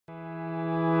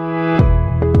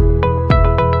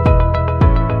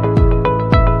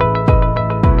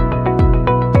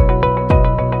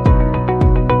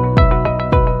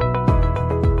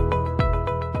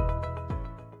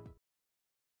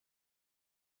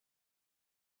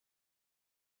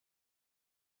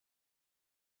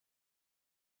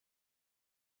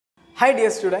Hi dear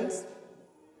students,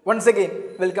 once again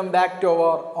welcome back to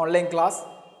our online class.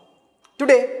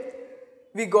 Today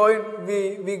we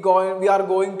are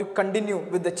going to continue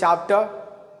with the chapter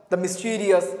The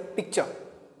Mysterious Picture.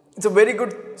 It's a very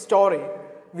good story,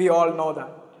 we all know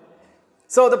that.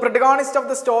 So the protagonist of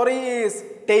the story is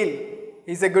Tail.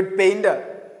 He's a good painter.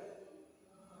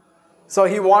 So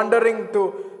he wandering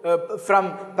from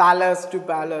palace to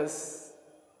palace.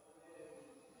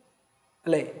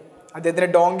 അദ്ദേഹത്തിൻ്റെ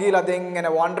ഡോങ്കിയിൽ അദ്ദേഹം ഇങ്ങനെ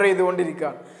wander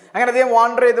ചെയ്തുകൊണ്ടിരിക്കുകയാണ്. അങ്ങനെ അദ്ദേഹം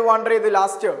wander ചെയ്ത്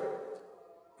last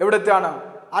എവിടെത്താണ്?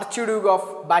 Arch Duke of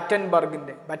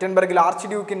ബാറ്റൻബർഗിൽ arch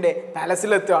ഡ്യൂക്കിൻ്റെ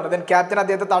പാലസിലെത്തുകയാണ്. Then captain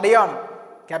അദ്ദേഹത്തെ തടയാണ്.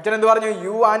 Captain എന്ത് പറഞ്ഞു?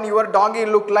 You and your donkey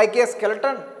look like A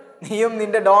skeleton. നീയും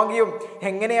നിന്റെ ഡോങ്കിയും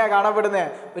എങ്ങനെയാണ്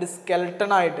കാണപ്പെടുന്നത്? ഒരു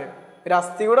സ്കെൽട്ടണായിട്ട്, ഒരു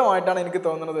അസ്ഥികൂടമായിട്ടാണ് എനിക്ക്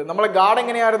തോന്നുന്നത്. നമ്മളെ ഗാർഡ്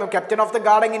എങ്ങനെയായിരുന്നു? ക്യാപ്റ്റൻ ഓഫ് ദ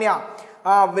ഗാർഡ് എങ്ങനെയാ?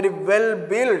 വെരി വെൽ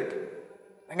ബിൽഡ്,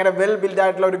 അങ്ങനെ വെൽ ബിൽഡ്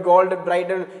ആയിട്ടുള്ള ഒരു ഗോൾഡ്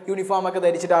ബ്രൈഡൽ യൂണിഫോം ഒക്കെ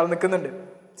ധരിച്ചിട്ട് ആൾ നിൽക്കുന്നുണ്ട്.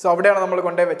 സോ അവിടെയാണ് നമ്മൾ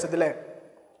കൊണ്ടുപോയി വെച്ചത് അല്ലേ?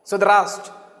 സോ ദ ലാസ്റ്റ്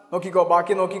നോക്കിക്കോ,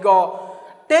 ബാക്കി നോക്കിക്കോ.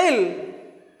 Tail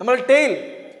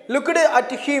looked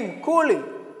at him കൂളി.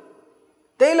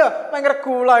 Tail ഭയങ്കര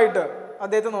കൂളായിട്ട്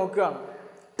അദ്ദേഹത്തെ നോക്കുകയാണ്.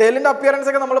 ടെയിലിൻ്റെ അപ്പിയറൻസ്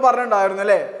ഒക്കെ നമ്മൾ പറഞ്ഞിട്ടുണ്ടായിരുന്നു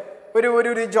അല്ലേ?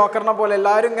 ഒരു ജോക്കറിനെ പോലെ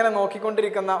എല്ലാവരും ഇങ്ങനെ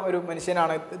നോക്കിക്കൊണ്ടിരിക്കുന്ന ഒരു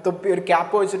മനുഷ്യനാണ്. തൊപ്പി, ഒരു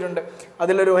ക്യാപ്പ് വെച്ചിട്ടുണ്ട്,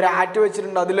 അതിലൊരു ഹാറ്റ്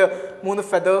വെച്ചിട്ടുണ്ട്, അതിൽ 3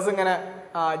 ഫെദേഴ്സ് ഇങ്ങനെ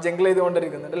ജംഗിൾ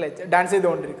ചെയ്തുകൊണ്ടിരിക്കുന്നുണ്ട് അല്ലേ, ഡാൻസ്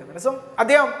ചെയ്തുകൊണ്ടിരിക്കുന്നുണ്ട്. സോ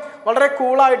അദ്ദേഹം വളരെ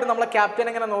കൂളായിട്ട് നമ്മളെ ക്യാപ്റ്റൻ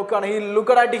ഇങ്ങനെ നോക്കുകയാണ്. ഹി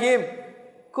ലുക്ക്ഡ് അറ്റ് ഹിം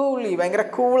കൂളി, ഭയങ്കര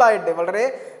കൂളായിട്ട്, വളരെ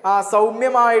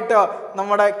സൗമ്യമായിട്ട്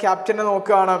നമ്മുടെ ക്യാപ്റ്റനെ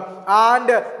നോക്കുകയാണ്.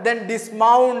 And then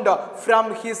dismount from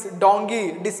his donkey.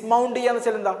 Dismount ചെയ്യുക എന്ന്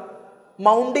വെച്ചാൽ എന്താ?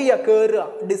 മൗണ്ട് ചെയ്യുക, കയറുക.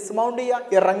 ഡിസ്മൗണ്ട് ചെയ്യുക,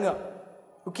 ഇറങ്ങുക.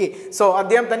 ഓക്കെ, സോ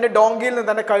അദ്ദേഹം തൻ്റെ ഡോങ്കിയിൽ നിന്ന്,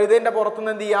 തൻ്റെ കഴുതേൻ്റെ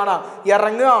പുറത്തുനിന്ന് എന്ത് ചെയ്യാണ്?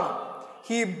 ഇറങ്ങുകയാണ്.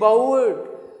 ഹി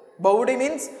ബൗഡ്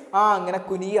മീൻസ് അങ്ങനെ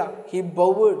കുനിയ. He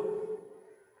bowed.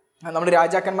 നമ്മുടെ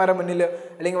രാജാക്കന്മാരുടെ മുന്നിൽ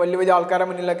അല്ലെങ്കിൽ വലിയ വലിയ ആൾക്കാരുടെ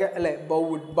മുന്നിലൊക്കെ അല്ലേ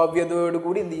ബൗഡ്, ഭവ്യതയോട്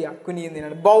കൂടി എന്ത് ചെയ്യുക?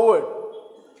 കുനിയുന്നതിനാണ് ബൗഡ്.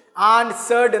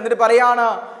 ആൻസേർഡ് എന്നിട്ട്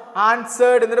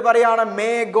പറയാണ് may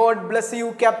God bless you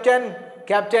captain.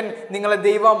 Captain, നിങ്ങളെ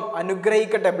ദൈവം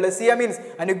അനുഗ്രഹിക്കട്ടെ. ബ്ലെസ് ചെയ്യുക മീൻസ്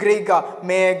അനുഗ്രഹിക്കുക.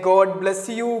 May God bless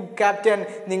you captain,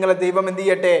 നിങ്ങളെ ദൈവം എന്ത്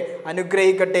ചെയ്യട്ടെ?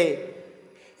 അനുഗ്രഹിക്കട്ടെ.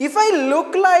 If I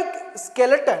look like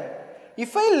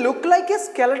A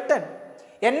skeleton,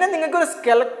 എന്നെ നിങ്ങൾക്കൊരു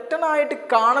സ്കെലട്ടൺ ആയിട്ട്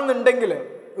കാണുന്നുണ്ടെങ്കിൽ,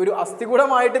 ഒരു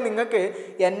അസ്ഥികൂടമായിട്ട് നിങ്ങൾക്ക്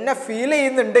എന്നെ ഫീൽ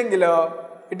ചെയ്യുന്നുണ്ടെങ്കിൽ,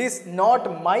 it is not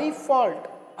my fault.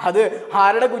 അത്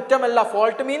ആരുടെ കുറ്റമല്ല.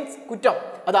 ഫോൾട്ട് മീൻസ് കുറ്റം.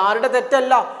 അത് ആരുടെ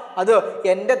തെറ്റല്ല, അത്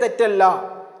എൻ്റെ തെറ്റല്ല.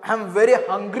 I am very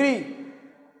hungry.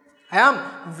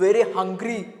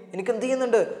 എനിക്ക് എന്ത്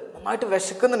ചെയ്യുന്നുണ്ട്? നന്നായിട്ട്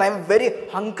വിശക്കുന്നുണ്ട്. I am very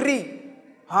hungry.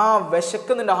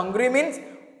 വിശക്കുന്നുണ്ട്. Hungry means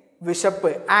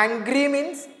വിശപ്പ്. ആംഗ്രി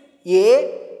മീൻസ് എ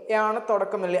ആണ്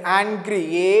തുടക്കമല്ലേ? ആംഗ്രി,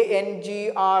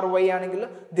 ANGRY ആണെങ്കിൽ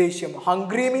ദേഷ്യം.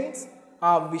 ഹംഗ്രി മീൻസ്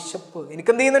വിശപ്പ്.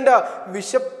 എനിക്ക് എന്ത് ചെയ്യുന്നുണ്ട്?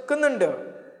 വിശക്കുന്നുണ്ട്.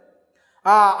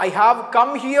 I have come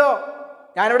here.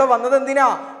 ഞാനിവിടെ വന്നത് എന്തിനാ?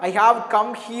 I have come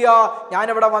here.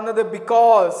 ഞാനിവിടെ വന്നത്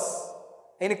ബിക്കോസ്,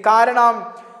 എനിക്ക് കാരണം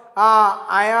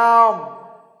ഐ ആം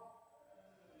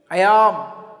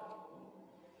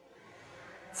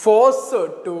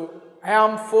ഫോഴ്സ്ഡ്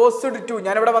ടു.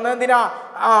 ഞാനിവിടെ വന്നത് എന്തിനാ?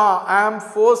 I am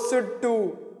forced to.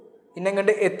 എന്നെ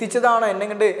കണ്ട് എത്തിച്ചതാണ്, എന്നെ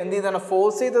കണ്ട് എന്ത് ചെയ്തതാണ്?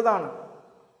 ഫോഴ്സ് ചെയ്തതാണ്.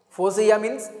 ഫോഴ്സ് ചെയ്യുക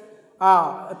മീൻസ്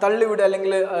തള്ളിവിടുക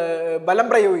അല്ലെങ്കിൽ ബലം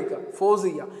പ്രയോഗിക്കുക. ഫോഴ്സ്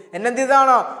ചെയ്യുക. എന്നെന്ത്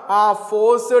ചെയ്തതാണ്?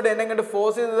 ഫോഴ്സ്ഡ്, എന്നെ കണ്ട്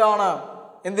ഫോഴ്സ് ചെയ്തതാണ്.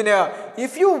 എന്തിന്?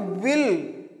 If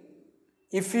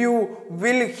you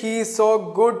will he so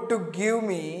good to give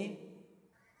me.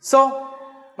 So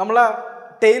നമ്മളെ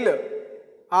ടെയില്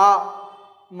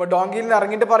ഡോങ്കിയിൽ നിന്ന്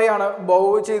ഇറങ്ങിയിട്ട് പറയാണ്, ബൗ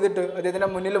ചെയ്തിട്ട് അദ്ദേഹത്തിൻ്റെ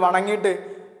മുന്നിൽ വണങ്ങിയിട്ട്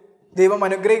ദൈവം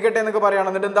അനുഗ്രഹിക്കട്ടെ എന്നൊക്കെ പറയാണ്.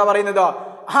 എന്നിട്ട് എന്താ പറയുന്നത്?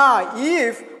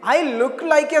 If I look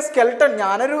like A skeleton,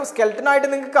 ഞാനൊരു സ്കെൽട്ടനായിട്ട്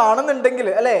നിങ്ങൾക്ക് കാണുന്നുണ്ടെങ്കിൽ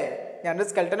അല്ലേ, ഞാനൊരു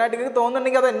സ്കെൽട്ടനായിട്ട് നിങ്ങൾക്ക്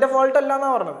തോന്നുന്നുണ്ടെങ്കിൽ അത് എൻ്റെ ഫോൾട്ട് അല്ല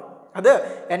എന്നാണ് പറഞ്ഞത്. അത്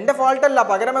എൻ്റെ ഫോൾട്ട് അല്ല.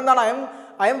 പകരം എന്താണ്?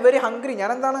 I am very hungry. ഞാൻ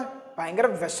എന്താണ്? ഭയങ്കര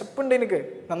വിശപ്പുണ്ട് എനിക്ക്.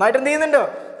 നന്നായിട്ട് എന്ത് ചെയ്യുന്നുണ്ട്?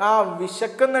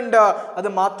 വിശക്കുന്നുണ്ട്. അത്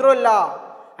മാത്രമല്ല,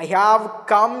 I have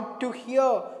come to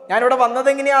here. ഞാനിവിടെ വന്നത്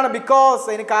എങ്ങനെയാണ്? ബിക്കോസ്.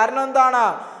 അതിന് കാരണം എന്താണ്?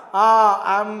 I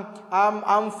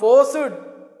am forced.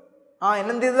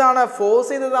 എന്നെന്ത് ചെയ്തതാണ്? ഫോഴ്സ്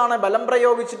ചെയ്തതാണ്, ബലം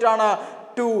പ്രയോഗിച്ചിട്ടാണ്.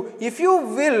 To if you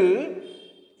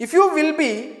will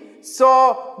be so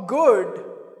good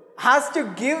has to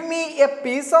give me A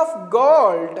piece of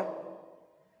gold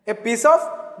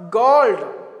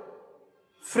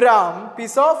from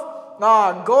piece of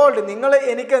gold. നിങ്ങൾ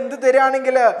എനിക്ക് എന്ത്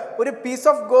തരികയാണെങ്കിൽ, ഒരു പീസ്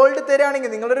ഓഫ് ഗോൾഡ് തരികയാണെങ്കിൽ,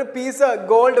 നിങ്ങളൊരു പീസ്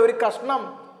ഗോൾഡ്, ഒരു കഷ്ണം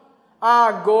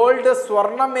ഗോൾഡ്,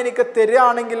 സ്വർണം എനിക്ക്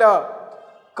തരികയാണെങ്കിൽ,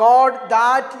 code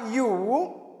that you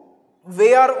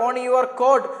wear on your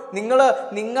coat,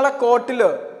 നിങ്ങളെ കോട്ടിൽ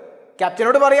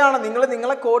ക്യാപ്റ്റനോട് പറയാണ്,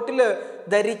 നിങ്ങളെ കോട്ടിൽ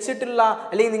ധരിച്ചിട്ടുള്ള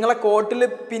അല്ലെങ്കിൽ നിങ്ങളെ കോട്ടിൽ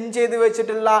പിൻ ചെയ്ത്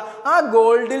വെച്ചിട്ടുള്ള ആ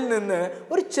ഗോൾഡിൽ നിന്ന്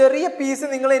ഒരു ചെറിയ പീസ്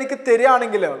നിങ്ങൾ എനിക്ക്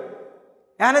തരികയാണെങ്കിൽ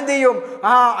ഞാൻ എന്ത് ചെയ്യും?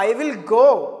 ഐ വിൽ ഗോ,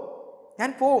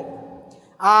 ഞാൻ പോവും.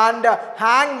 ആൻഡ്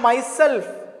ഹാങ്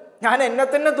മൈസെൽഫ്, ഞാൻ എന്നെ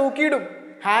തന്നെ തൂക്കിയിടും.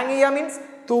 ഹാങ് ചെയ്യുക മീൻസ്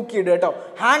തൂക്കിയിടുക കേട്ടോ.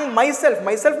 ഹാങ് മൈസെൽഫ്,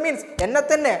 മൈസെൽഫ് മീൻസ് എന്നെ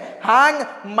തന്നെ. ഹാങ്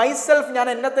മൈസെൽഫ്, ഞാൻ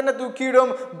എന്നെ തന്നെ തൂക്കിയിടും.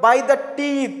 ബൈ ദ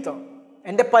ടീത്ത്,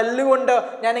 എൻ്റെ പല്ലുകൊണ്ട്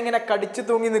ഞാൻ ഇങ്ങനെ കടിച്ചു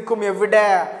തൂങ്ങി നിൽക്കും. എവിടെ?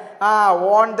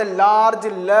 On the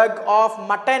large leg of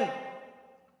mutton.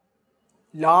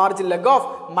 Large leg of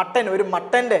mutton, ഒരു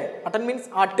മട്ടൻ്റെ, മട്ടൻ മീൻസ്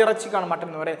ആട്ടിറച്ചിക്കാണ് മട്ടൻ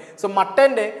എന്ന് പറയുന്നത്. സോ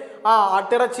മട്ടൻ്റെ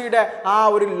ആട്ടിറച്ചിയുടെ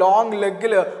ഒരു ലോങ്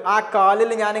ലെഗിൽ, ആ കാലിൽ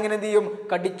ഞാനിങ്ങനെ എന്ത് ചെയ്യും?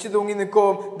 കടിച്ചു തൂങ്ങി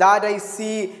നിൽക്കും. ദാറ്റ് ഐ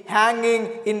സീ ഹാങ്ങിങ്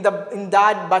in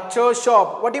that ബച്ചേഴ്സ്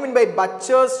shop. What you mean by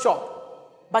ബച്ചേഴ്സ് shop?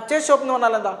 ബച്ചേഴ്സ് shop എന്ന്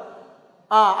പറഞ്ഞാൽ എന്താ?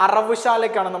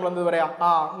 അറവുശാലയ്ക്കാണ് നമ്മൾ എന്ത് പറയാ?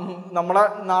 നമ്മളെ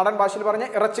നാടൻ ഭാഷയിൽ പറഞ്ഞ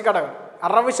ഇറച്ചിക്കടകൾ,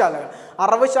 അറവുശാലകൾ.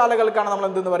 അറവുശാലകൾക്കാണ് നമ്മൾ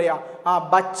എന്തെന്ന് പറയാ?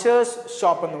 ബച്ചേഴ്സ്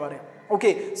ഷോപ്പ് എന്ന് പറയാം.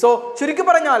 ഓക്കെ, സോ ചുരുക്കി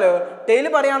പറഞ്ഞാൽ ടെയിൽ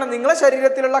പറയാണ്, നിങ്ങളെ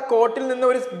ശരീരത്തിലുള്ള കോട്ടിൽ നിന്ന്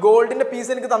ഒരു ഗോൾഡിന്റെ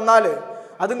പീസ് എനിക്ക് തന്നാൽ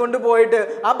അതും കൊണ്ടുപോയിട്ട്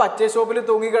ആ ബച്ചേ ഷോപ്പിൽ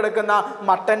തൂങ്ങിക്കിടക്കുന്ന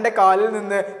മട്ടന്റെ കാലിൽ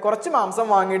നിന്ന് കുറച്ച് മാംസം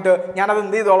വാങ്ങിയിട്ട് ഞാനത്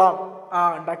എന്ത് ചെയ്തോളാം?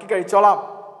 ഉണ്ടാക്കി കഴിച്ചോളാം.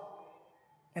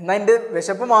 എന്നാൽ എൻ്റെ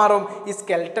വിശപ്പ് മാറും. ഈ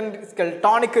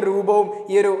സ്കെൽട്ടോണിക് രൂപവും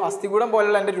ഈ ഒരു അസ്ഥികൂടം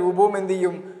പോലുള്ള എൻ്റെ രൂപവും എന്ത്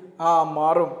ചെയ്യും?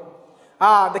 മാറും.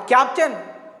 The captain.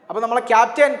 അപ്പൊ നമ്മളെ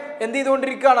ക്യാപ്റ്റൻ എന്ത്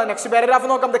ചെയ്തുകൊണ്ടിരിക്കുകയാണ്? നെക്സ്റ്റ് പാരഗ്രാഫ്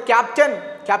നോക്കാം. ദ ക്യാപ്റ്റൻ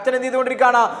എന്ത്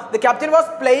ചെയ്തുകൊണ്ടിരിക്കുകയാണ്? The captain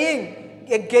was playing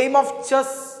A game of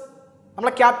chess.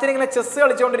 നമ്മളെ ക്യാപ്റ്റൻ ഇങ്ങനെ ചെസ്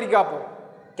കളിച്ചുകൊണ്ടിരിക്കുക. അപ്പോൾ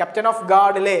ക്യാപ്റ്റൻ ഓഫ്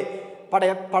ഗാർഡ് അല്ലേ,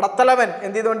 പടത്തലവൻ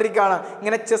എന്ത് ചെയ്തുകൊണ്ടിരിക്കുകയാണ്?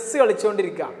 ഇങ്ങനെ ചെസ്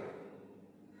കളിച്ചുകൊണ്ടിരിക്കുക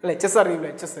അല്ലേ? ചെസ്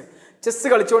അറിയില്ലേ? ചെസ്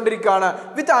കളിച്ചുകൊണ്ടിരിക്കുകയാണ്.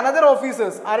 With another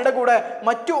officers. ആരുടെ കൂടെ?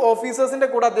 മറ്റു ഓഫീസേഴ്സിന്റെ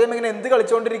കൂടെ അദ്ദേഹം ഇങ്ങനെ എന്ത്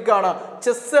കളിച്ചുകൊണ്ടിരിക്കുകയാണ്?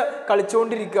 ചെസ്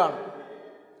കളിച്ചുകൊണ്ടിരിക്കുകയാണ്.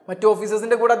 മറ്റു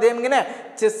ഓഫീസേഴ്സിന്റെ കൂടെ അദ്ദേഹം ഇങ്ങനെ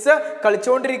chess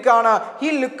കളിച്ചുകൊണ്ടിരിക്കുകയാണ്. He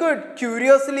looked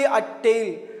curiously at tail.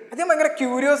 അദ്ദേഹം ഭയങ്കര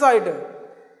ക്യൂരിയസ് ആയിട്ട്,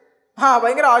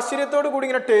 ഭയങ്കര ആശ്ചര്യത്തോടു കൂടി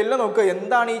ഇങ്ങനെ ടെയിലിനെ നോക്കുക.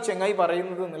 എന്താണ് ഈ ചെങ്ങായി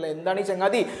പറയുന്നത് എന്നുള്ളത്, എന്താണ് ഈ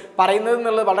ചങ്ങാതി പറയുന്നത്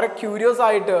എന്നുള്ളത് വളരെ ക്യൂരിയസ്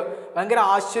ആയിട്ട് ഭയങ്കര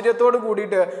ആശ്ചര്യത്തോട്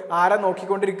കൂടിയിട്ട് ആരെ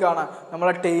നോക്കിക്കൊണ്ടിരിക്കുകയാണ്?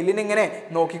 നമ്മളെ ടെയിലിനെ ഇങ്ങനെ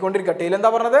നോക്കിക്കൊണ്ടിരിക്കുക. ടെയിൽ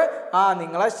എന്താ പറഞ്ഞത്?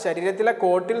 നിങ്ങളെ ശരീരത്തിലെ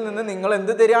കോട്ടിൽ നിന്ന് നിങ്ങൾ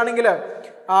എന്ത് തരികയാണെങ്കിൽ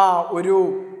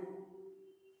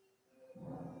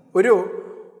ഒരു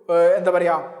എന്താ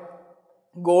പറയാ,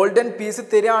 ഗോൾഡൻ പീസ്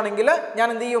തരികയാണെങ്കിൽ ഞാൻ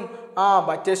എന്ത് ചെയ്യും?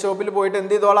 ബച്ചേ ഷോപ്പിൽ പോയിട്ട്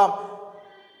എന്ത് ചെയ്തോളാം?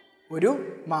 ഒരു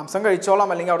മാംസം കഴിച്ചോളാം,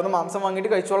 അല്ലെങ്കിൽ അവിടുന്ന് മാംസം വാങ്ങിയിട്ട്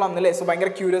കഴിച്ചോളാം എന്നല്ലേ. സോ ഭയങ്കര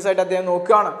ക്യൂരിയസ് ആയിട്ട് അദ്ദേഹം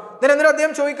നോക്കുകയാണ്. എന്നിട്ട്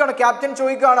അദ്ദേഹം ചോദിക്കുകയാണ്, ക്യാപ്റ്റൻ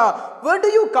ചോദിക്കുകയാണ്, where do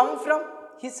you come from?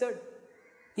 He said.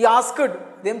 He asked.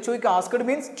 അദ്ദേഹം ചോദിക്കുക. asked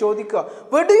means ചോദിക്കുക.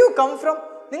 where do you come from?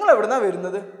 നിങ്ങൾ എവിടുന്നാ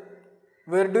വരുന്നത്?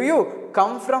 where do you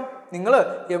come from? നിങ്ങൾ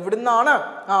എവിടുന്നാണ്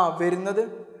വരുന്നത്?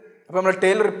 അപ്പൊ നമ്മൾ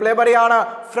ടെയിൽ റിപ്ലൈ പറയാണ്,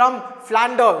 ഫ്രം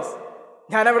ഫ്ലാൻഡേഴ്സ്.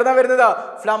 ഞാൻ എവിടുന്നാ വരുന്നത്?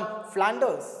 From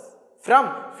Flanders. From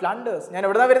Flanders. ഞാൻ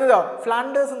എവിടുന്നാ വരുന്നത്?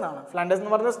 ഫ്ലാൻഡേഴ്സ് എന്നാണ്. ഫ്ലാൻഡേഴ്സ്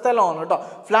എന്ന് പറഞ്ഞ സ്ഥലമാണ് കേട്ടോ.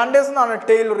 ഫ്ലാൻഡേഴ്സ് എന്നാണ്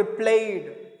ടെയിൽ റിപ്ലൈഡ്.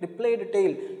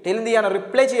 ടെയിൽ എന്ത് ചെയ്യാണ്?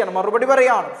 റിപ്ലൈ ചെയ്യണം, മറുപടി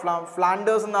പറയാണ്.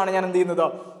 ഫ്ലാൻഡേഴ്സ് എന്നാണ് ഞാൻ എന്ത് ചെയ്യുന്നത്?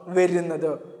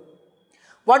 വരുന്നത്.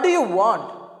 What do you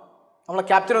want? നമ്മളെ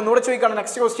ക്യാപ്റ്റൻ ഒന്നുകൂടെ ചോദിക്കുകയാണ്.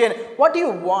 Next question, what do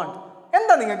you want?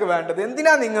 എന്താ നിങ്ങൾക്ക് വേണ്ടത്?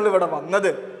 എന്തിനാ നിങ്ങൾ ഇവിടെ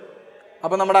വന്നത്?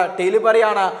 അപ്പൊ നമ്മുടെ ടെയിൽ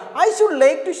പറയാണ്, I should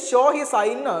like to show his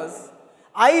highness.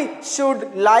 I should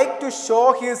like to show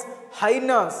his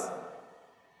highness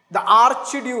the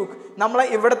arch Duke. നമ്മളെ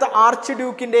ഇവിടുത്തെ ആർച്ച്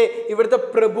ഡ്യൂക്കിന്റെ, ഇവിടുത്തെ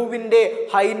പ്രഭുവിന്റെ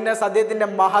ഹൈനസ്, അദ്ദേഹത്തിന്റെ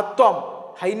മഹത്വം.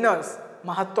 ഹൈനസ്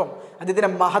മഹത്വം,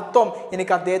 അദ്ദേഹത്തിന്റെ മഹത്വം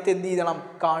എനിക്ക് അദ്ദേഹത്തെ എന്ത് ചെയ്യണം?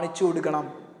 കാണിച്ചു കൊടുക്കണം.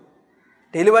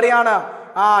 ടെയിൽ പറയാണ്,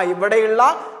 ഇവിടെയുള്ള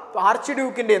ആർച്ച്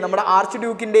ഡ്യൂക്കിന്റെ, നമ്മുടെ ആർച്ച്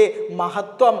ഡ്യൂക്കിന്റെ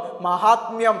മഹത്വം,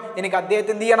 മഹാത്മ്യം എനിക്ക്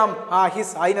അദ്ദേഹത്തെ എന്ത് ചെയ്യണം?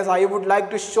 His highness. I would like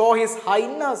to show his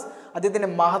highness.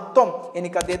 അദ്ദേഹത്തിന്റെ മഹത്വം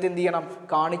എനിക്ക് അദ്ദേഹത്തെ എന്ത് ചെയ്യണം?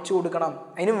 കാണിച്ചു കൊടുക്കണം.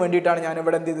 അതിനും വേണ്ടിയിട്ടാണ് ഞാൻ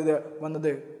ഇവിടെ എന്ത് ചെയ്തത്?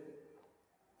 വന്നത്.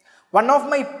 One of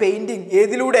my painting.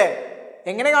 ഏതിലൂടെ?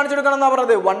 എങ്ങനെ കാണിച്ചു കൊടുക്കണം എന്നാ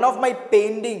പറഞ്ഞത്? One of my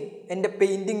painting. എൻ്റെ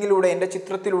പെയിന്റിങ്ങിലൂടെ, എൻ്റെ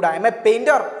ചിത്രത്തിലൂടെ. I M A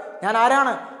painter. ഞാൻ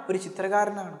ആരാണ്? ഒരു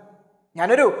ചിത്രകാരനാണ്.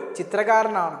 ഞാനൊരു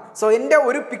ചിത്രകാരനാണ്. സോ എൻ്റെ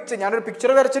ഒരു പിക്ചർ, ഞാനൊരു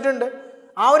പിക്ചർ വരച്ചിട്ടുണ്ട്.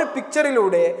 ആ ഒരു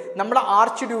പിക്ചറിലൂടെ നമ്മുടെ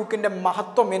ആർച്ച് ഡ്യൂക്കിന്റെ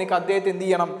മഹത്വം എനിക്ക് അദ്ദേഹത്തെ എന്ത്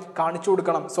ചെയ്യണം? കാണിച്ചു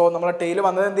കൊടുക്കണം. സോ നമ്മളെ ടെയിൽ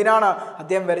വന്നത് എന്തിനാണ്?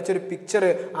 അദ്ദേഹം വരച്ചൊരു പിക്ചർ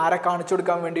ആരെ കാണിച്ചു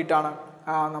കൊടുക്കാൻ വേണ്ടിയിട്ടാണ്?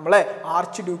 നമ്മളെ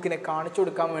ആർച്ച് ഡ്യൂക്കിനെ കാണിച്ചു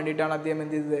കൊടുക്കാൻ വേണ്ടിയിട്ടാണ് അദ്ദേഹം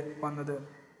എന്ത് ചെയ്തത്? വന്നത്.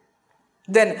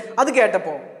 ദെൻ അത്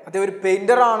കേട്ടപ്പോൾ, അദ്ദേഹം ഒരു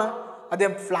പെയിന്ററാണ്,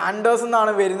 അദ്ദേഹം ഫ്ലാൻഡേഴ്സ്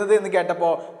എന്നാണ് വരുന്നത് എന്ന്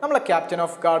കേട്ടപ്പോൾ നമ്മളെ ക്യാപ്റ്റൻ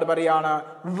ഓഫ് ഗാർഡ് പറയാണ്,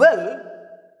 വെൽ,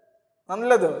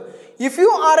 നല്ലത്. If you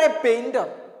are A painter,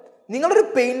 നിങ്ങളൊരു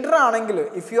പെയിന്റർ ആണെങ്കിൽ,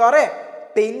 if you are A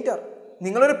painter,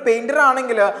 നിങ്ങളൊരു പെയിന്റർ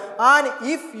ആണെങ്കിൽ, and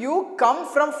if you come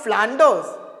from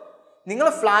Flanders, നിങ്ങൾ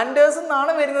ഫ്ലാൻഡേഴ്സ്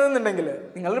എന്നാണ് വരുന്നത് എന്നുണ്ടെങ്കിൽ,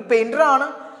 നിങ്ങളൊരു പെയിന്റർ ആണ്,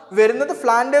 വരുന്നത്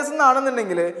Flanders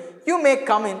എന്നാണെന്നുണ്ടെങ്കിൽ, you may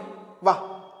come in. വാ,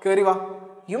 കയറി വാ.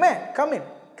 You may come in.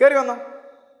 കയറി വന്നോ.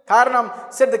 കാരണം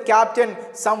said the captain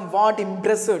somewhat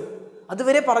impressed.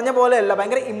 അതുവരെ പറഞ്ഞ പോലെയല്ല,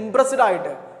 ഭയങ്കര ഇംപ്രസ്ഡ്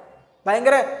ആയിട്ട്,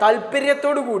 ഭയങ്കര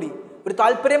താല്പര്യത്തോടു കൂടി, ഒരു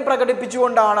താല്പര്യം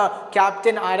പ്രകടിപ്പിച്ചുകൊണ്ടാണ്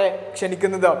ക്യാപ്റ്റൻ ആരെ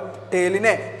ക്ഷണിക്കുന്നത്?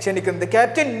 ടെയിലിനെ ക്ഷണിക്കുന്നത്.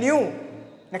 Captain new.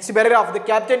 Next paragraph. The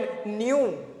captain new.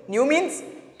 New means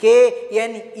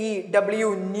KNEW.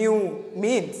 New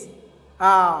means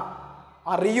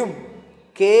അറിയും.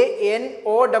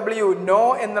 KNOW നോ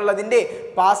എന്നുള്ളതിൻ്റെ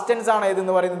പാസ്റ്റ് ടെൻസ് ആണ്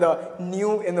ഏതെന്ന് പറയുന്നത്?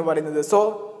 ന്യൂ എന്ന് പറയുന്നത്. സോ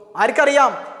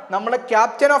ആർക്കറിയാം? നമ്മുടെ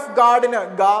ക്യാപ്റ്റൻ ഓഫ് ഗാർഡിന്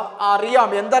അറിയാം.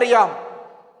 എന്തറിയാം?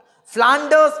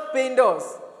 Flanders painters.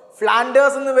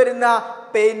 ഫ്ലാൻഡേഴ്സ് എന്ന് വരുന്ന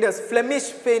painters,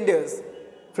 Flemish painters.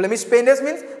 Flemish painters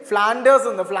means Flanders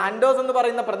എന്ന്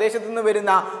പറയുന്ന പ്രദേശത്ത് നിന്ന്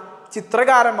വരുന്ന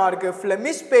ചിത്രകാരന്മാർക്ക്,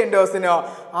 ഫ്ലെമിഷ് പെയിന്റേഴ്സിന്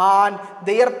ആൻഡ്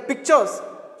ദെയർ പിക്ചേഴ്സ്,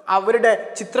 അവരുടെ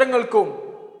ചിത്രങ്ങൾക്കും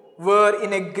were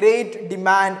in a great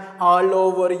demand all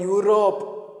over Europe.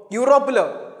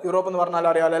 Europe എന്ന് പറഞ്ഞാൽ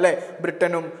അറിയാമല്ലോ അല്ലേ,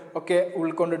 ബ്രിട്ടനും ഒക്കെ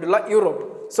ഉൾക്കൊണ്ടിട്ടുള്ള യൂറോപ്പ്.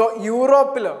 സോ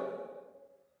യൂറോപ്പിൽ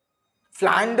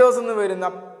ഫ്ലാൻഡേഴ്സ് എന്ന് വരുന്ന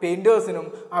പെയിന്റേഴ്സിനും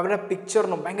അവരുടെ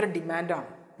പിക്ചറിനും ഭയങ്കര ഡിമാൻഡാണ്,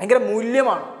 ഭയങ്കര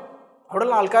മൂല്യമാണ്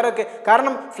അവിടെയുള്ള ആൾക്കാരൊക്കെ.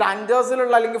 കാരണം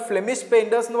ഫ്ലാൻഡേഴ്സിലുള്ള അല്ലെങ്കിൽ ഫ്ലെമിഷ്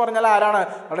പെയിന്റേഴ്സ് എന്ന് പറഞ്ഞാൽ ആരാണ്?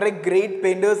 വളരെ ഗ്രേറ്റ്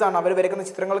പെയിന്റേഴ്സ് ആണ്. അവർ വരയ്ക്കുന്ന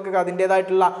ചിത്രങ്ങൾക്കൊക്കെ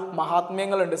അതിൻ്റെതായിട്ടുള്ള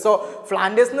മഹാത്മ്യങ്ങളുണ്ട്. സോ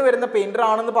ഫ്ലാൻഡേഴ്സ് എന്ന് വരുന്ന പെയിന്റർ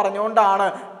ആണെന്ന് പറഞ്ഞുകൊണ്ടാണ്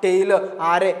ടെയിൽ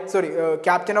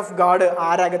ക്യാപ്റ്റൻ ഓഫ് ഗാർഡ്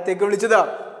ആരകത്തേക്ക് വിളിച്ചത്?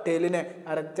 ടെയിലിനെ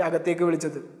അകത്തേക്ക്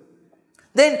വിളിച്ചത്.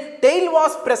 Then tail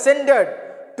was presented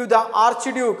to the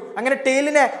arch Duke. അങ്ങനെ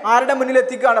ടെയിലിനെ ആരുടെ മുന്നിൽ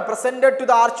എത്തിക്കുകയാണ്? Presented to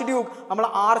the arch Duke. നമ്മൾ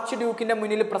ആർച്ച് ഡ്യൂക്കിന്റെ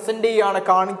മുന്നിൽ പ്രസന്റ് ചെയ്യുകയാണ്,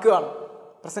 കാണിക്കുകയാണ്.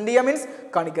 പ്രസന്റ് ചെയ്യുക മീൻസ്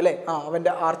കാണിക്കുക അല്ലേ?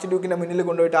 അവന്റെ ആർച്ച് ഡ്യൂക്കിന്റെ മുന്നിൽ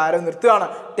കൊണ്ടുപോയിട്ട് ആരോ നിർത്തുകയാണ്,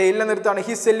 ടെയിലിനെ നിർത്തുകയാണ്.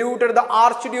 He saluted the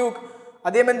arch Duke.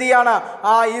 അദ്ദേഹം എന്ത് ചെയ്യാണ്?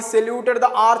 ഈ സല്യൂട്ടഡ് ദ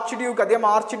ആർച്ച് ഡ്യൂക്ക്. അദ്ദേഹം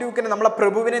ആർച്ച് ഡ്യൂക്കിനെ, നമ്മളെ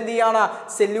പ്രഭുവിനെ എന്ത് ചെയ്യാണ്?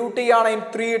 സല്യൂട്ട് ചെയ്യാണ്. ഇൻ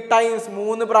 3 times,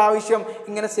 3 പ്രാവശ്യം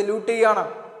ഇങ്ങനെ സല്യൂട്ട് ചെയ്യാണ്.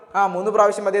 3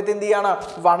 പ്രാവശ്യം അദ്ദേഹത്തെ എന്ത് ചെയ്യാണ്?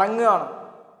 വണങ്ങുകയാണ്,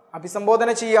 അഭിസംബോധന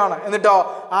ചെയ്യാണ്. എന്നിട്ടോ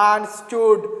and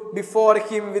stood before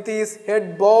him with his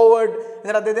head ബോവേഡ്.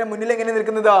 എന്നിട്ട് അദ്ദേഹത്തിന്റെ മുന്നിൽ എങ്ങനെ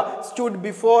നിൽക്കുന്നത്? Stood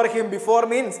before him. Before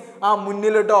means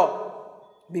മുന്നിൽ കേട്ടോ.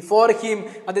 ബിഫോർ ഹിം,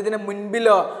 അദ്ദേഹത്തിന്റെ മുൻപിൽ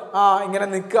ഇങ്ങനെ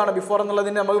നിൽക്കുകയാണ്. ബിഫോർ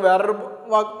എന്നുള്ളതിന് നമുക്ക് വേറൊരു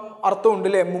അർത്ഥം ഉണ്ട്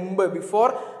അല്ലേ? മുമ്പ്. ബിഫോർ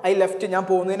ഐ ലെഫ്റ്റ്, ഞാൻ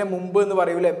പോകുന്നതിന് മുമ്പ് എന്ന്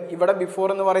പറയൂലേ. ഇവിടെ ബിഫോർ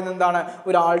എന്ന് പറയുന്നത് എന്താണ്?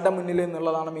 ഒരാളുടെ മുന്നിൽ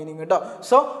എന്നുള്ളതാണ് മീനിങ് കേട്ടോ.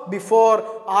 സോ ബിഫോർ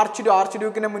ആർച്ച്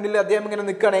ഡ്യൂക്കിന്റെ മുന്നിൽ അദ്ദേഹം ഇങ്ങനെ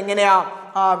നിൽക്കുകയാണ്. എങ്ങനെയാ?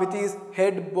 വിത്ത് ഈസ്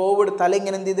ഹെഡ് ബോവേഡ്. തല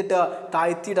ഇങ്ങനെ എന്ത് ചെയ്തിട്ട്?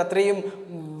 താഴ്ത്തിയിട്ട്, അത്രയും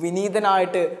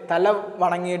വിനീതനായിട്ട് തല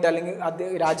വണങ്ങിയിട്ട്, അല്ലെങ്കിൽ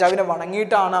രാജാവിനെ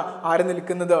വണങ്ങിയിട്ടാണ് ആര്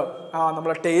നിൽക്കുന്നത്?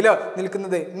 നമ്മളെ ടെയില്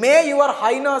നിൽക്കുന്നത്. May your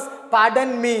highness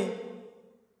pardon me.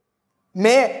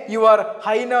 May your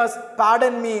highness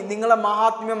pardon me. നിങ്ങളെ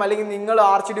മഹാത്മ്യം, അല്ലെങ്കിൽ നിങ്ങൾ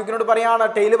ആർച്ച് ഡ്യൂക്കിനോട് പറയാണ്,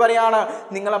 ടെയില് പറയാണ്,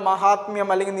 നിങ്ങളെ മഹാത്മ്യം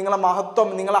അല്ലെങ്കിൽ നിങ്ങളെ മഹത്വം,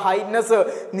 നിങ്ങളെ ഹൈനസ്,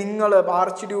 നിങ്ങൾ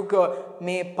arch Duke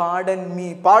may pardon me.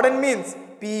 Pardon means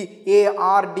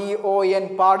PARDON.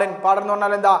 Pardon എന്ന്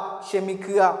പറഞ്ഞാൽ എന്താ?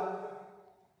 ക്ഷമിക്കുക.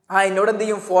 എന്നോട് എന്ത്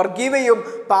ചെയ്യും? ഫോർഗീവ് ചെയ്യും,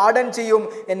 പാർഡൻ ചെയ്യും,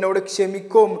 എന്നോട്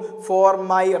ക്ഷമിക്കും. For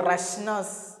my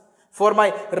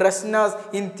റഷ്നസ്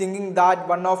in thinking that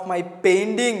one of my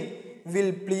painting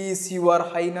will please your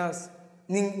highness.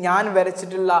 ഞാൻ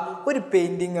വരച്ചിട്ടുള്ള ഒരു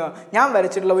പെയിന്റിങ്, ഞാൻ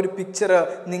വരച്ചിട്ടുള്ള ഒരു പിക്ചർ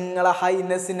നിങ്ങളെ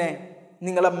ഹൈനസിനെ,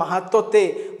 നിങ്ങളെ മഹത്വത്തെ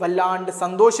വല്ലാണ്ട്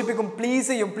സന്തോഷിപ്പിക്കും. പ്ലീസ്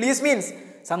ചെയ്യും. പ്ലീസ് മീൻസ്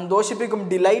സന്തോഷിപ്പിക്കും,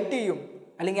 ഡിലൈറ്റ് ചെയ്യും,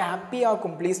 അല്ലെങ്കിൽ ഹാപ്പി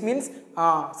ആക്കും. പ്ലീസ് മീൻസ്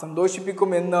സന്തോഷിപ്പിക്കും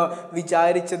എന്ന്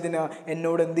വിചാരിച്ചതിന്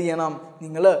എന്നോട് എന്ത് ചെയ്യണം?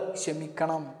 നിങ്ങൾ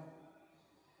ക്ഷമിക്കണം.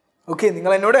 ഓക്കെ,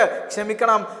 നിങ്ങൾ എന്നോട്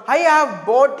ക്ഷമിക്കണം. I have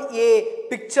bought A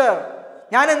picture.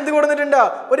 ഞാൻ എന്ത് കൊണ്ടുവന്നിട്ടുണ്ട്?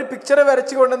 ഒരു പിക്ചർ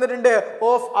വരച്ച് കൊണ്ടുവന്നിട്ടുണ്ട്.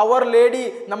 Of our lady.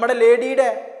 നമ്മുടെ ലേഡിയുടെ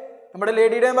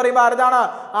എന്ന് പറയുമ്പോൾ ആരതാണ്?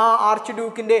 ആർച്ച്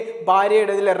ഡ്യൂക്കിന്റെ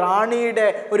ഭാര്യയുടെ, ഇതിലെ റാണിയുടെ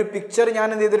ഒരു പിക്ചർ ഞാൻ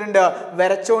എന്ത് ചെയ്തിട്ടുണ്ട്?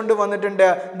 വരച്ചുകൊണ്ട് വന്നിട്ടുണ്ട്.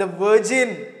 The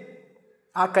virgin,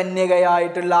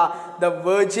 കന്യകയായിട്ടുള്ള the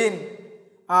virgin,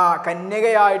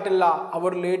 കന്യകയായിട്ടുള്ള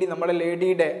our lady, നമ്മുടെ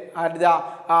ലേഡിയുടെ ആരുതാ?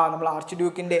 നമ്മൾ ആർച്ച്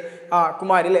ഡ്യൂക്കിന്റെ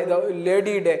കുമാരി അല്ലേ,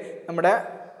 ലേഡിയുടെ, നമ്മുടെ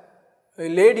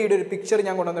ലേഡിയുടെ ഒരു പിക്ചർ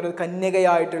ഞാൻ കൊണ്ടുവന്നിട്ട്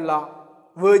കന്യകയായിട്ടുള്ള,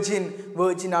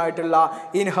 വെർജിൻ ആയിട്ടുള്ള,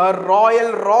 ഇൻ ഹർ റോയൽ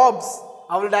റോബ്സ്,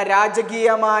 അവളുടെ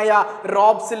രാജകീയമായ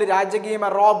റോബ്സിൽ,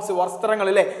 റോബ്സ് വസ്ത്രങ്ങൾ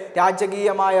അല്ലേ,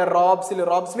 രാജകീയമായ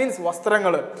റോബ്സ് മീൻസ്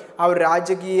വസ്ത്രങ്ങൾ, ആ ഒരു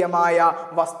രാജകീയമായ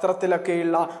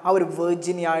വസ്ത്രത്തിലൊക്കെയുള്ള ആ ഒരു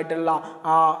വെർജിനിയായിട്ടുള്ള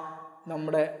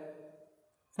നമ്മുടെ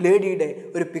ലേഡിയുടെ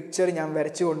ഒരു പിക്ചർ ഞാൻ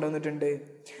വരച്ചു കൊണ്ടുവന്നിട്ടുണ്ട്.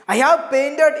 I have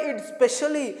painted it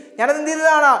specially. ഞാനത് എന്ത്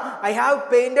ചെയ്തതാണ്? I have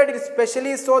painted it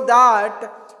specially so that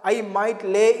I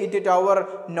might Leh it at our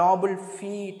Noble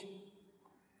feet.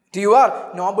 To your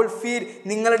Noble feet,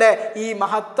 നിങ്ങളുടെ ഈ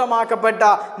മഹത്വമാക്കപ്പെട്ട,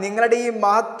 നിങ്ങളുടെ ഈ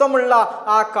മഹത്വമുള്ള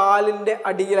ആ കാലിൻ്റെ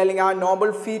അടിയിൽ, അല്ലെങ്കിൽ ആ നോബിൾ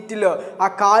ഫീറ്റിൽ, ആ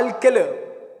കാൽക്കല്,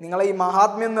 നിങ്ങളെ ഈ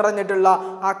മഹാത്മ്യം നിറഞ്ഞിട്ടുള്ള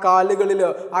ആ കാലുകളിൽ,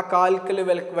 ആ കാൽക്കല്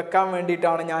വെക്കാൻ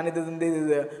വേണ്ടിയിട്ടാണ് ഞാനിത് എന്ത്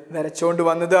ചെയ്തത്? വരച്ചുകൊണ്ട്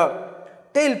വന്നത്.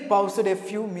 Tail പൗസ്ഡ് A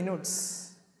few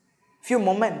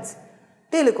moments.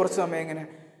 Tail കുറച്ച് സമയം ഇങ്ങനെ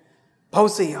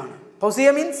പൗസ് ചെയ്യാണ്. പൗസ്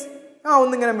ചെയ്യുക മീൻസ്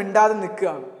ഒന്നിങ്ങനെ മിണ്ടാതെ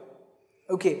നിൽക്കുകയാണ്.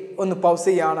 ഓക്കെ, ഒന്ന് പൗസ്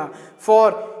ചെയ്യാണ്. For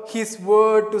his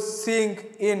word to zinc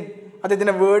in,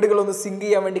 അദ്ദേഹത്തിൻ്റെ വേർഡുകളൊന്ന് സിങ്ക്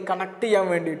ചെയ്യാൻ വേണ്ടി, കണക്ട് ചെയ്യാൻ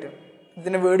വേണ്ടിയിട്ട്,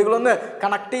 ഇതിൻ്റെ വേർഡുകളൊന്ന്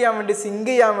കണക്ട് ചെയ്യാൻ വേണ്ടി, സിങ്ക്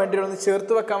ചെയ്യാൻ വേണ്ടി, ഒന്ന്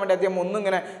ചേർത്ത് വെക്കാൻ വേണ്ടി അദ്ദേഹം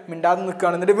ഒന്നിങ്ങനെ മിണ്ടാതെ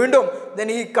നിൽക്കുകയാണ്. എന്നിട്ട് വീണ്ടും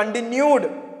ദെൻ ഈ കണ്ടിന്യൂഡ്,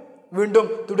 വീണ്ടും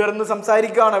തുടർന്ന്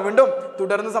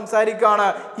സംസാരിക്കുകയാണ്.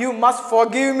 You must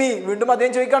forgive me. വീണ്ടും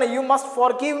അദ്ദേഹം ചോദിക്കുകയാണ്, യു മസ്റ്റ്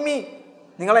ഫോർഗീവ് മീ,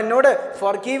 നിങ്ങൾ എന്നോട്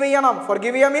ഫോർഗീവ് ചെയ്യണം.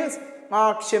 ഫോർഗീവ് ചെയ്യുക മീൻസ്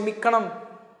ക്ഷമിക്കണം.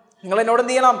 നിങ്ങൾ എന്നോട്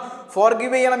എന്ത് ചെയ്യണം?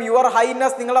 ഫോർഗീവ് ചെയ്യണം. യുവർ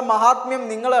ഹൈനസ്, നിങ്ങളുടെ മഹാത്മ്യം,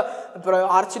 നിങ്ങൾ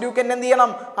ആർച്ച് ഡ്യൂക്ക് എന്നെ എന്ത്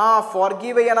ചെയ്യണം?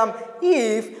 ഫോർഗീവ് ചെയ്യണം.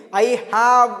 If I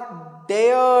have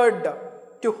ഡെയർഡ്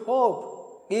to hope.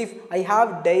 If I have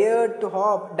ഡെയർഡ് to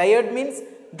hope. ഡെയർഡ് means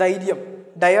ധൈര്യം.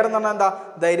 ഡയർ എന്ന് പറഞ്ഞാൽ എന്താ?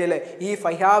 ധൈര്യം അല്ലേ? ഇഫ്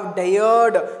ഐ ഹാവ്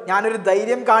ഡെയർഡ്, ഞാനൊരു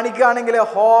ധൈര്യം കാണിക്കുകയാണെങ്കിൽ,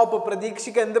 ഹോപ്പ്,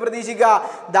 പ്രതീക്ഷിക്കുക. എന്ത് പ്രതീക്ഷിക്കുക?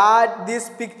 ദാറ്റ്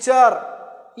ദിസ് പിക്ചർ,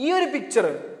 ഈ ഒരു പിക്ചർ,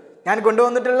 ഞാൻ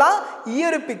കൊണ്ടുവന്നിട്ടുള്ള ഈ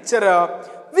ഒരു പിക്ചർ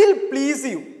വിൽ പ്ലീസ്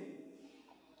യു,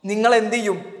 നിങ്ങൾ എന്ത്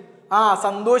ചെയ്യും?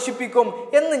 സന്തോഷിപ്പിക്കും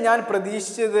എന്ന് ഞാൻ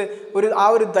പ്രതീക്ഷിച്ചത്,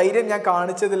 ഒരു ധൈര്യം ഞാൻ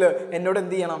കാണിച്ചതിൽ എന്നോട്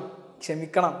എന്ത് ചെയ്യണം?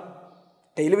 ക്ഷമിക്കണം.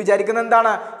 ടെയിൽ വിചാരിക്കുന്നത്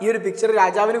എന്താണ്? ഈ ഒരു പിക്ചർ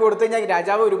രാജാവിന് കൊടുത്തു കഴിഞ്ഞാൽ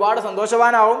രാജാവ് ഒരുപാട്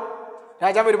സന്തോഷവാനാവും,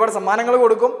 രാജാവ് ഒരുപാട് സമ്മാനങ്ങൾ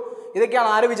കൊടുക്കും. ഇതൊക്കെയാണ്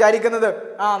ആര് വിചാരിക്കുന്നത്?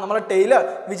 നമ്മളെ ടെയിൽ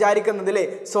വിചാരിക്കുന്നതിലേ.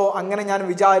 സോ അങ്ങനെ ഞാൻ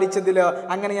വിചാരിച്ചതിൽ,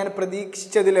 അങ്ങനെ ഞാൻ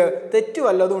പ്രതീക്ഷിച്ചതിൽ തെറ്റു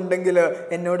വല്ലതും ഉണ്ടെങ്കിൽ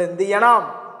എന്നോട് എന്ത് ചെയ്യണം?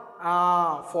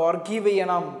 ഫോർഗീവ്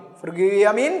ചെയ്യണം. ഫോർഗീവ്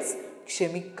ചെയ്യുക മീൻസ്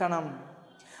ക്ഷമിക്കണം.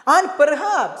 ആൻഡ്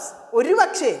പെർഹാപ്സ്,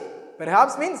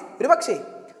 പെർഹാപ്സ് മീൻസ്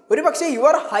ഒരു പക്ഷേ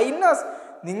യുവർ ഹൈനസ്,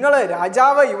 നിങ്ങൾ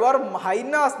രാജാവ്, യുവർ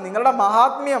ഹൈനസ്, നിങ്ങളുടെ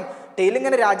മഹാത്മ്യം. ടെയിൽ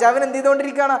ഇങ്ങനെ രാജാവിനെ എന്ത്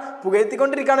ചെയ്തുകൊണ്ടിരിക്കുകയാണ്?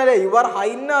 പുകഴ്ത്തിക്കൊണ്ടിരിക്കുകയാണ് അല്ലേ? യുവർ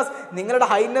ഹൈനസ്, നിങ്ങളുടെ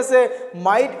highness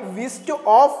might wish to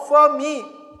offer me,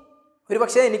 ഒരു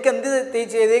പക്ഷേ എനിക്ക് എന്ത്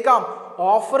ചെയ്തേക്കാം?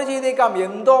 ഓഫർ ചെയ്തേക്കാം.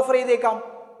 എന്ത് ഓഫർ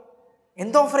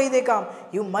ചെയ്തേക്കാം?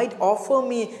 യു മൈറ്റ് ഓഫർ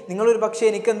മീ, നിങ്ങളൊരു പക്ഷേ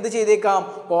എനിക്ക് എന്ത് ചെയ്തേക്കാം?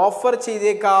 ഓഫർ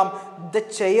ചെയ്തേക്കാം. ദ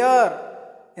ചെയർ,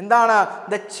 എന്താണ്?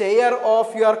 The chair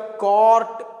of your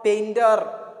court painter.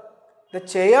 The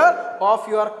chair of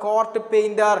your court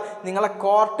painter, നിങ്ങളെ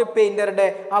കോർട്ട് പെയിന്ററുടെ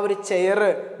ആ ഒരു ചെയർ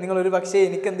നിങ്ങളൊരു പക്ഷേ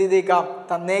എനിക്ക് എന്ത് ചെയ്തേക്കാം?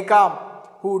 തന്നേക്കാം.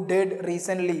 ഹു ഡെഡ്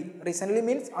റീസെൻ്റ്ലി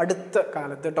മീൻസ് അടുത്ത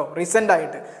കാലത്ത് കേട്ടോ.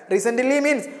 റീസെൻ്റ്ലി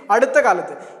മീൻസ് അടുത്ത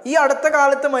കാലത്ത്. ഈ അടുത്ത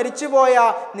കാലത്ത് മരിച്ചുപോയ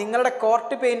നിങ്ങളുടെ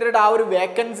കോർട്ട് പെയിന്ററുടെ ആ ഒരു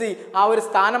വേക്കൻസി, ആ ഒരു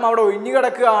സ്ഥാനം അവിടെ ഒഴിഞ്ഞു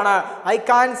കിടക്കുകയാണ്. ഐ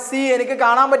കാൻ സീ, എനിക്ക്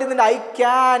കാണാൻ പറ്റുന്നുണ്ട്. ഐ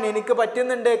ക്യാൻ, എനിക്ക്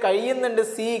പറ്റുന്നുണ്ട്, കഴിയുന്നുണ്ട്.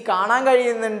 സീ, കാണാൻ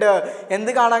കഴിയുന്നുണ്ട്.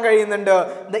 എന്ത് കാണാൻ കഴിയുന്നുണ്ട്?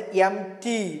 ദ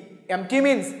എം ടി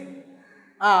മീൻസ്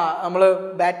നമ്മൾ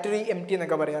ബാറ്ററി എം ടി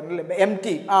എന്നൊക്കെ പറയാറില്ലേ? എം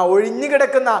ടി, ഒഴിഞ്ഞു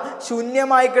കിടക്കുന്ന,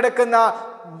 ശൂന്യമായി കിടക്കുന്ന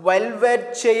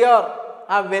വെൽവെറ്റ് ചെയർ.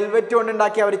 വെൽവെറ്റ്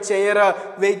കൊണ്ടുണ്ടാക്കിയ ഒരു chair,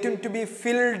 waiting to be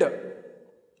filled,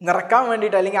 നിറക്കാൻ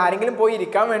വേണ്ടിയിട്ട്, അല്ലെങ്കിൽ ആരെങ്കിലും പോയി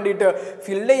ഇരിക്കാൻ വേണ്ടിയിട്ട്,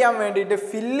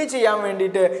 ഫില്ല് ചെയ്യാൻ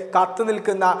വേണ്ടിയിട്ട് കാത്തു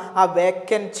നിൽക്കുന്ന ആ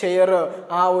വേക്കൻറ്റ് ചെയർ,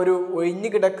 ആ ഒരു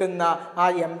ഒഴിഞ്ഞു കിടക്കുന്ന ആ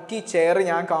എം ടി ചെയർ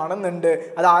ഞാൻ കാണുന്നുണ്ട്.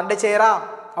 അത് ആരുടെ ചെയറാ?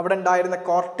 അവിടെ ഉണ്ടായിരുന്ന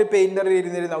കോർട്ട് പെയിന്ററിൽ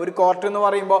ഇരുന്നിരുന്ന. ഒരു കോർട്ട് എന്ന്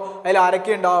പറയുമ്പോൾ അതിൽ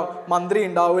ആരൊക്കെ ഉണ്ടാവും? മന്ത്രി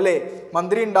ഉണ്ടാവും അല്ലേ?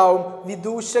 മന്ത്രി ഉണ്ടാവും,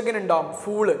 വിദൂഷകനുണ്ടാവും,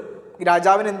 ഫൂള്,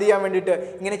 രാജാവിന് എന്ത് ചെയ്യാൻ വേണ്ടിയിട്ട്?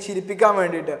 ഇങ്ങനെ ചിരിപ്പിക്കാൻ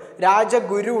വേണ്ടിയിട്ട്.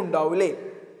 രാജഗുരു ഉണ്ടാവും അല്ലേ?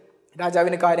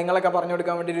 രാജാവിന് കാര്യങ്ങളൊക്കെ പറഞ്ഞു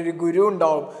കൊടുക്കാൻ വേണ്ടിയിട്ട് ഒരു ഗുരു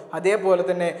ഉണ്ടാവും. അതേപോലെ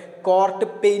തന്നെ കോർട്ട്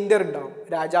പെയിന്റർ ഉണ്ടാവും,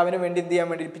 രാജാവിന് വേണ്ടി എന്ത് ചെയ്യാൻ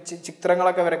വേണ്ടി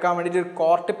ചിത്രങ്ങളൊക്കെ വരക്കാൻ വേണ്ടിയിട്ട് ഒരു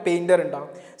കോർട്ട് പെയിന്റർ ഉണ്ടാവും.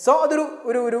 സോ അതൊരു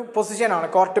ഒരു പൊസിഷനാണ്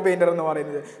കോർട്ട് പെയിന്റർ എന്ന്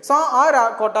പറയുന്നത്. സോ ആ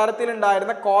കൊട്ടാരത്തിൽ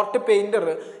ഉണ്ടായിരുന്ന കോർട്ട് പെയിന്റർ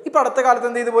ഇപ്പം അടുത്ത കാലത്ത്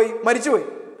എന്ത് ചെയ്തു പോയി? മരിച്ചുപോയി.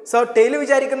 സോ ടെയിൽ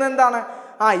വിചാരിക്കുന്നത് എന്താണ്?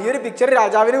 ഈ ഒരു പിക്ചർ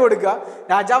രാജാവിന് കൊടുക്കുക,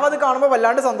 രാജാവ് അത് കാണുമ്പോൾ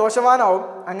വല്ലാണ്ട് സന്തോഷവാനാവും.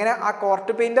 അങ്ങനെ ആ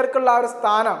കോർട്ട് പെയിന്റർക്കുള്ള ആ ഒരു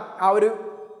സ്ഥാനം, ആ ഒരു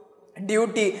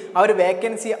ഡ്യൂട്ടി, ആ ഒരു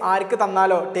വേക്കൻസി ആർക്ക്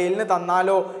തന്നാലോ? ടെയിലിന്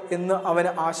തന്നാലോ എന്ന് അവന്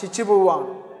ആശിച്ചു പോവുകയാണ്.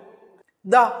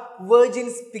 The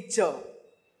virgins picture.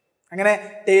 അങ്ങനെ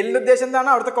ടെയിലിന്റെ ഉദ്ദേശം എന്താണ്?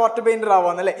 അവിടുത്തെ court painter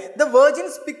ആവാന്നല്ലേ? The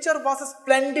virgins picture was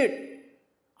splendid.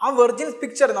 ആ വെർജിൻസ്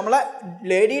പിക്ചർ, നമ്മളെ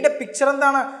ലേഡിയുടെ പിക്ചർ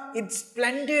എന്താണ്? It's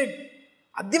splendid,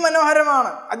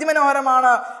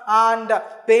 അതിമനോഹരമാണ്. And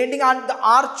painting and the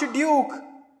arch Duke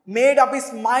made up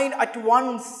his mind at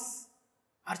once.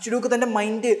 Arch Duke തൻ്റെ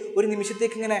മൈൻഡ് ഒരു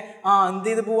നിമിഷത്തേക്ക് ഇങ്ങനെ എന്ത്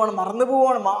ചെയ്ത് പോവാണ്? മറന്നു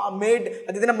പോവാണ്.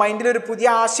 അദ്ദേഹത്തിൻ്റെ മൈൻഡിൽ ഒരു പുതിയ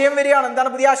ആശയം വരികയാണ്. എന്താണ്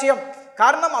പുതിയ ആശയം?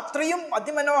 കാരണം അത്രയും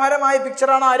അതിമനോഹരമായ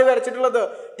പിക്ചറാണ് ആര് വരച്ചിട്ടുള്ളത്?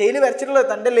 ടെയിൽ വരച്ചിട്ടുള്ളത്.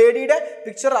 തൻ്റെ ലേഡിയുടെ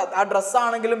പിക്ചർ, ആ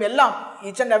ഡ്രസ്സാണെങ്കിലും എല്ലാം,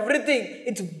 each and everything,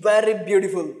 it's very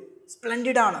beautiful,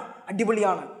 splendid ആണ്,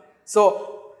 അടിപൊളിയാണ്. സോ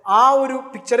ആ ഒരു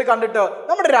പിക്ചർ കണ്ടിട്ട്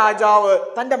നമ്മുടെ രാജാവ്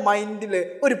തൻ്റെ മൈൻഡിൽ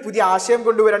ഒരു പുതിയ ആശയം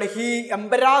കൊണ്ടുവരാണ്. ഹി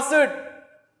എംബറാസ്ഡ്,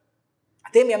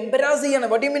 അദ്ദേഹം എംബറാസ് ചെയ്യാണ്.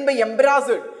 What you mean by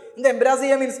എംബറാസ്ഡ്? എന്താ എംബറാസ്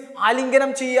ചെയ്യുക മീൻസ്?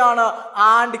 ആലിംഗനം ചെയ്യാണ്.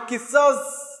 ആൻഡ്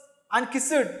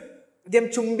കിസ്ഡ്, അദ്ദേഹം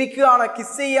ചുംബിക്കുകയാണ്,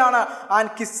 കിസ് ചെയ്യാണ്.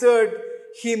 And kissed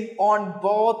him on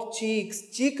both cheeks.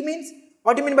 Cheek means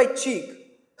what you mean by cheek?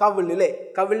 കവിൾ അല്ലേ?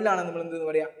 കവിളിലാണ് നമ്മൾ എന്തെന്ന്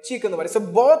പറയാ? ചീക്ക് എന്ന് പറയാം. സോ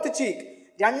ബോത്ത് ചീക്ക്,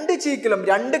 രണ്ട് ചീക്കിലും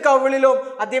രണ്ട് കവിളിലും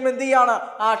അദ്ദേഹം എന്ത് ചെയ്യാണ്?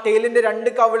 ആ ടെയിലിന്റെ രണ്ട്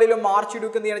കവിളിലും ആർച്ച്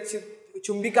ഡ്യൂക്ക് എന്ത് ചെയ്യാണ്?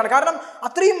 ചുംബിക്കാണ്. കാരണം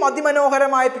അത്രയും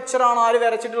അതിമനോഹരമായ പിക്ചറാണ് ആര്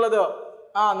വരച്ചിട്ടുള്ളത്?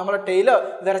 നമ്മളെ ടെയില്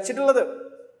വരച്ചിട്ടുള്ളത്.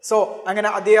 സോ അങ്ങനെ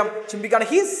അദ്ദേഹം ചുംബിക്കാണ്.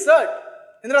 ഹി സെഡ്,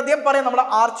 എന്നിട്ട് അദ്ദേഹം പറയാം, നമ്മുടെ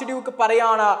ആർച്ച് ഡ്യൂക്ക്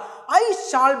പറയാണ്, I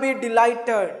shall be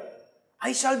delighted.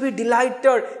 I shall be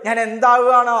delighted. ഞാൻ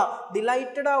എന്താവുകയാണ്?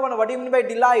 ഡിലൈറ്റഡ് ആവുകയാണ്. What you mean by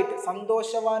delight?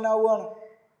 സന്തോഷവാനാവുകയാണ്.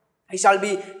 I shall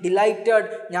be delighted.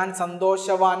 ഞാൻ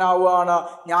സന്തോഷവാനാവുകയാണ്,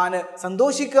 ഞാൻ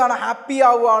സന്തോഷിക്കുകയാണ്, ഹാപ്പി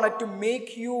ആവുകയാണ്. To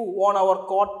make you on our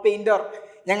coat painter.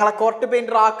 ഞങ്ങളെ കോട്ട്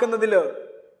പെയിന്റർ ആക്കുന്നതിൽ,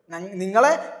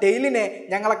 നിങ്ങളെ ടെയിലിനെ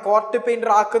ഞങ്ങളെ കോട്ട് പെയിന്റർ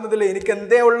ആക്കുന്നതിൽ എനിക്ക്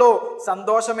എന്തേ ഉള്ളൂ?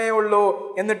 സന്തോഷമേ ഉള്ളൂ.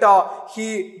 എന്നിട്ടോ ഹി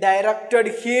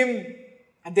ഡയറക്റ്റഡ് ഹിം.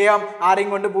 അദ്ദേഹം ആരെയും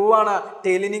കൊണ്ട് പോവാണ്?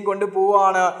 ടെയിലിനെയും കൊണ്ട്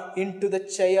പോവാണ്. In to the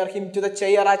chair, him to the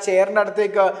chair. ആ ചെയറിന്റെ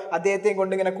അടുത്തേക്ക് അദ്ദേഹത്തെയും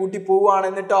കൊണ്ട് ഇങ്ങനെ കൂട്ടി പോവാണ്.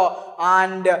 എന്നിട്ടോ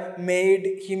and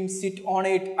made him sit on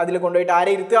it. അതിൽ കൊണ്ടുപോയിട്ട്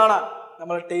ആരെ ഇരുത്തുകയാണ്?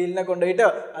 നമ്മൾ ടെയിലിനെ കൊണ്ടുപോയിട്ട്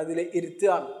അതിൽ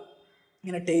ഇരുത്തുകയാണ്.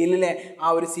 ഇങ്ങനെ ടെയിലിനെ ആ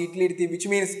ഒരു സീറ്റിലിരുത്തി. Which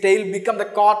means tail become the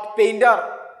coat painter.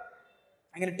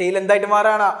 അങ്ങനെ ടെയിൽ എന്തായിട്ട്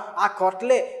മാറുകയാണ്? ആ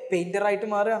കോർട്ടിലെ പെയിന്റർ ആയിട്ട്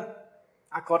മാറുകയാണ്.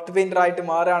 ആ കോട്ട് പെയിന്റർ ആയിട്ട്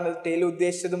മാറുകയാണ്. ടെയിൽ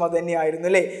ഉദ്ദേശിച്ചതും അത് തന്നെയായിരുന്നു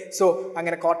അല്ലേ? സോ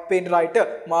അങ്ങനെ കോട്ട് പെയിന്റർ ആയിട്ട്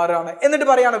മാറുകയാണ്. എന്നിട്ട്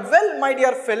പറയാണ്, well my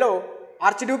dear fellow.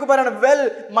 Arch Duke പറയാണ്, വെൽ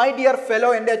മൈ ഡിയർ ഫെലോ,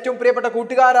 എൻ്റെ ഏറ്റവും പ്രിയപ്പെട്ട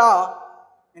കൂട്ടുകാരാ,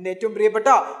 എൻ്റെ ഏറ്റവും പ്രിയപ്പെട്ട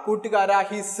കൂട്ടുകാരാ.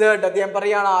 ഹി സെഡ്, അദ്ദേഹം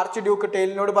പറയാണ്, ആർച്ച് ഡ്യൂക്ക്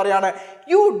ടെയിലിനോട് പറയാണ്,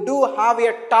 you do have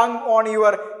A tongue on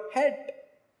your head.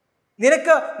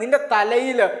 നിനക്ക് നിന്റെ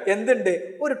തലയിൽ എന്തുണ്ട്?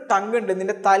 ഒരു ടങ് ഉണ്ട്.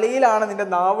 നിന്റെ തലയിലാണ് നിന്റെ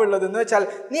നാവുള്ളത്. എന്ന് വെച്ചാൽ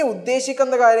നീ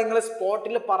ഉദ്ദേശിക്കുന്ന കാര്യങ്ങൾ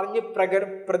സ്പോട്ടിൽ പറഞ്ഞ്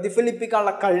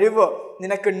പ്രതിഫലിപ്പിക്കാനുള്ള കഴിവ്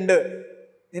നിനക്കുണ്ട്.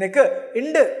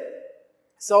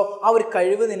 സോ ആ ഒരു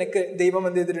കഴിവ് നിനക്ക് ദൈവം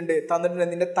എന്ത് ചെയ്തിട്ടുണ്ട്? തന്നിട്ടുണ്ട്.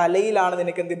 നിന്റെ തലയിലാണ്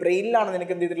നിനക്ക് ബ്രെയിനിലാണ്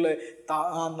നിനക്ക് എന്ത് ചെയ്തിട്ടുള്ളത്?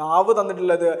 നാവ്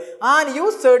തന്നിട്ടുള്ളത്. And you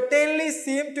certainly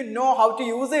seam to know how to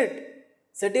use it.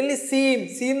 Certainly seam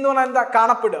എന്ന് പറഞ്ഞാൽ എന്താ?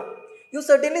 കാണപ്പെടുക. U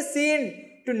certainly scene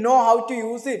to know how to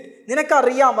use it.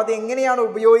 നിനക്കറിയാം അത് എങ്ങനെയാണ്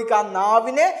ഉപയോഗിക്കുക.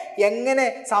 നാവിനെ എങ്ങനെ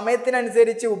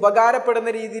സമയത്തിനനുസരിച്ച് ഉപകാരപ്പെടുന്ന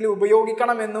രീതിയിൽ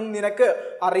ഉപയോഗിക്കണമെന്നും നിനക്ക്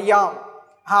അറിയാം.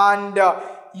 And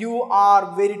you are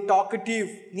very talkative.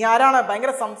 നീ ആരാണ്?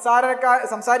 ഭയങ്കര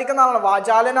സംസാരിക്കുന്ന ആളാണ്,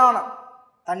 വാചാലനാണ്.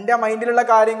 തൻ്റെ മൈൻഡിലുള്ള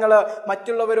കാര്യങ്ങൾ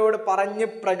മറ്റുള്ളവരോട് പറഞ്ഞ്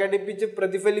പ്രകടിപ്പിച്ച്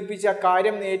പ്രതിഫലിപ്പിച്ച് ആ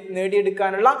കാര്യം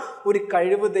നേടിയെടുക്കാനുള്ള ഒരു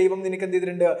കഴിവ് ദൈവം നിനക്ക് എന്ത്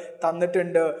ചെയ്തിട്ടുണ്ട്?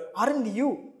 തന്നിട്ടുണ്ട്. ആരൻഡ് യു?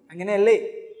 അങ്ങനെയല്ലേ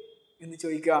എന്ന്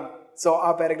ചോദിക്കുകയാണ്. സോ ആ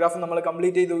പാരഗ്രാഫ് നമ്മൾ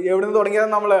കംപ്ലീറ്റ് ചെയ്തു. എവിടെ നിന്ന് തുടങ്ങിയത്?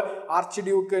 നമ്മൾ ആർച്ച്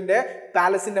ഡ്യൂക്കിന്റെ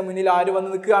പാലസിന്റെ മുന്നിൽ ആര് വന്ന്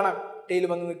നിൽക്കുകയാണ്? ടെയിൽ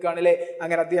വന്ന് നിൽക്കുകയാണ് അല്ലേ?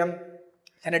 അങ്ങനെ അദ്ദേഹം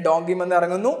തന്നെ ഡോങ്കി വന്ന്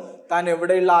ഇറങ്ങുന്നു. താൻ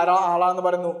എവിടെയുള്ള ആളാണെന്ന്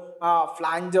പറയുന്നു.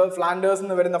 ഫ്ലാൻഡേഴ്സ്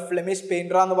എന്ന് വരുന്ന ഫ്ലെമിഷ്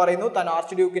പെയിന്ററാന്ന് പറയുന്നു. താൻ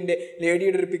ആർച്ച് ഡ്യൂക്കിന്റെ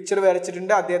ലേഡിയുടെ ഒരു പിക്ചർ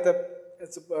വരച്ചിട്ടുണ്ട്, അദ്ദേഹത്തെ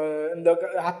എന്തോ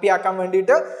ഹാപ്പി ആക്കാൻ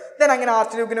വേണ്ടിയിട്ട്. ദെൻ അങ്ങനെ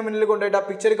ആർച്ച് ഡ്യൂക്കിന്റെ മുന്നിൽ കൊണ്ടുപോയിട്ട് ആ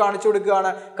പിക്ചർ കാണിച്ചു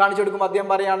കൊടുക്കുമ്പോൾ അദ്ദേഹം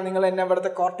പറയാണ്, നിങ്ങൾ എന്നെ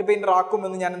ഇവിടുത്തെ കോർട്ട് പെയിന്റർ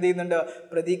ആക്കുമെന്ന് ഞാൻ എന്ത് ചെയ്യുന്നുണ്ട്?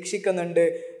 പ്രതീക്ഷിക്കുന്നുണ്ട്.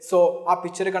 സോ ആ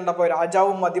പിക്ചർ കണ്ടപ്പോൾ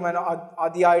രാജാവും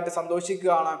അതിയായിട്ട്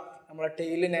സന്തോഷിക്കുകയാണ്. നമ്മളെ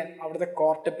ടെയിലിനെ അവിടുത്തെ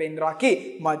കോർട്ട് പെയിന്റർ ആക്കി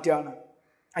മാറ്റുകയാണ്.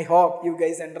 I hope you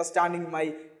guys understanding my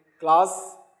class,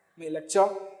 my lecture.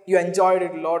 You enjoyed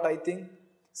it a lot, I think.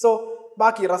 So,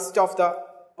 ബാക്കി rest of the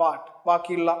part,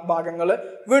 ബാക്കിയുള്ള ഭാഗങ്ങൾ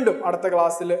വീണ്ടും അടുത്ത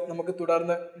ക്ലാസ്സിൽ നമുക്ക്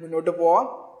തുടർന്ന് മുന്നോട്ട് പോവാം.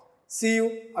 See you.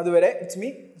 അതുവരെ it's me,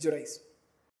 Jurais.